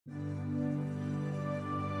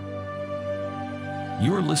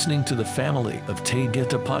You're listening to the family of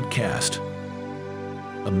Taygeta Podcast.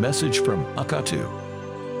 A message from Akatu.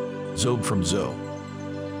 ZOBE from ZOE.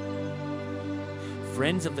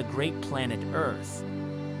 Friends of the great planet Earth.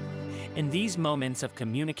 In these moments of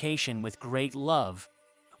communication with great love,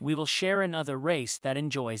 we will share another race that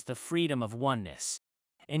enjoys the freedom of oneness.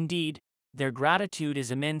 Indeed, their gratitude is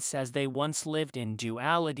immense as they once lived in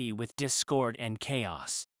duality with discord and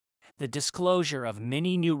chaos. The disclosure of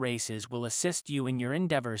many new races will assist you in your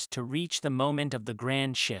endeavors to reach the moment of the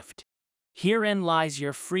grand shift. Herein lies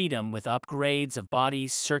your freedom with upgrades of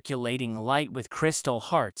bodies circulating light with crystal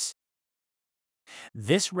hearts.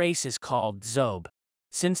 This race is called ZOBE,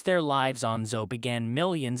 since their lives on ZOE began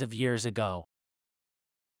millions of years ago.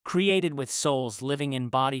 Created with souls living in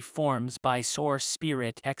body forms by Source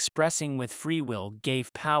Spirit expressing with free will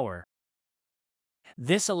gave power.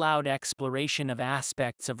 This allowed exploration of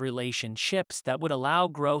aspects of relationships that would allow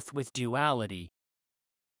growth with duality.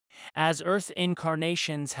 As Earth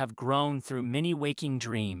incarnations have grown through many waking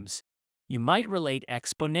dreams, you might relate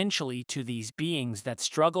exponentially to these beings that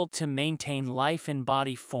struggled to maintain life in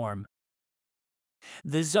body form.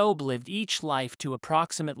 The ZOBE lived each life to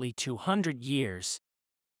approximately 200 years.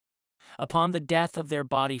 Upon the death of their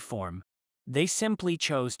body form, they simply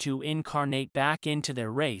chose to incarnate back into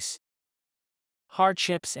their race.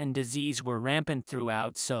 Hardships and disease were rampant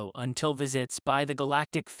throughout ZOE until visits by the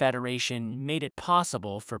Galactic Federation made it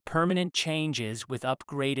possible for permanent changes with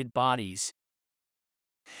upgraded bodies.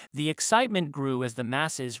 The excitement grew as the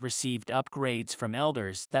masses received upgrades from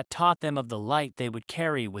elders that taught them of the light they would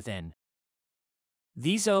carry within.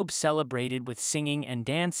 These ZOBE celebrated with singing and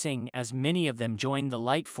dancing as many of them joined the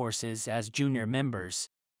light forces as junior members.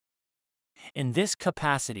 In this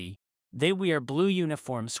capacity, they wear blue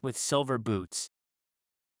uniforms with silver boots.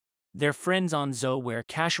 Their friends on ZOE wear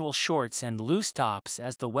casual shorts and loose tops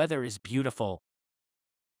as the weather is beautiful.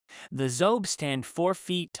 The ZOBE stand 4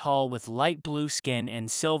 feet tall with light blue skin and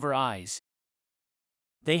silver eyes.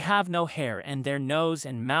 They have no hair and their nose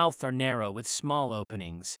and mouth are narrow with small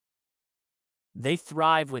openings. They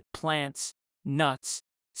thrive with plants, nuts,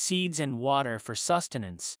 seeds and water for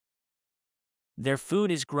sustenance. Their food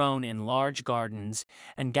is grown in large gardens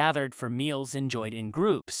and gathered for meals enjoyed in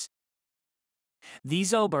groups. These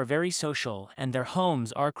ZOBE are very social and their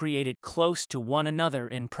homes are created close to one another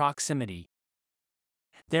in proximity.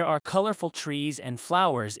 There are colorful trees and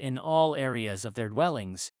flowers in all areas of their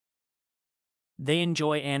dwellings. They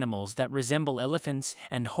enjoy animals that resemble elephants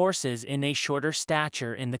and horses in a shorter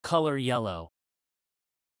stature in the color yellow.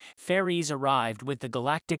 Fairies arrived with the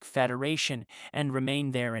Galactic Federation and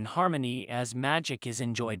remain there in harmony as magic is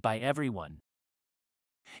enjoyed by everyone.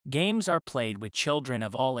 Games are played with children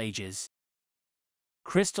of all ages.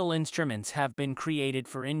 Crystal instruments have been created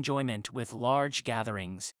for enjoyment with large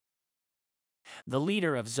gatherings. The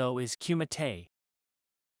leader of ZOE is Kumite.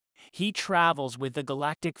 He travels with the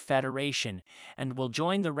Galactic Federation and will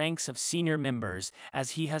join the ranks of senior members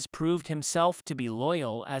as he has proved himself to be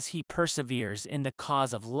loyal as he perseveres in the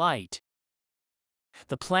cause of light.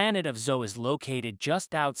 The planet of ZOE is located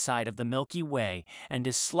just outside of the Milky Way and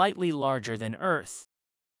is slightly larger than Earth.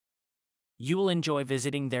 You will enjoy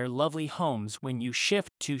visiting their lovely homes when you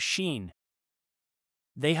shift to Sheen.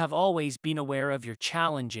 They have always been aware of your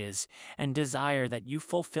challenges and desire that you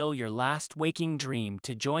fulfill your last waking dream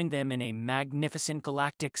to join them in a magnificent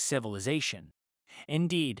galactic civilization.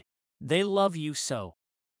 Indeed, they love you so.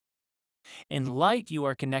 In light you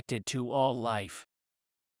are connected to all life.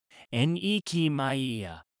 Niki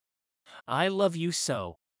Maya. I love you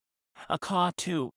so. Akatu.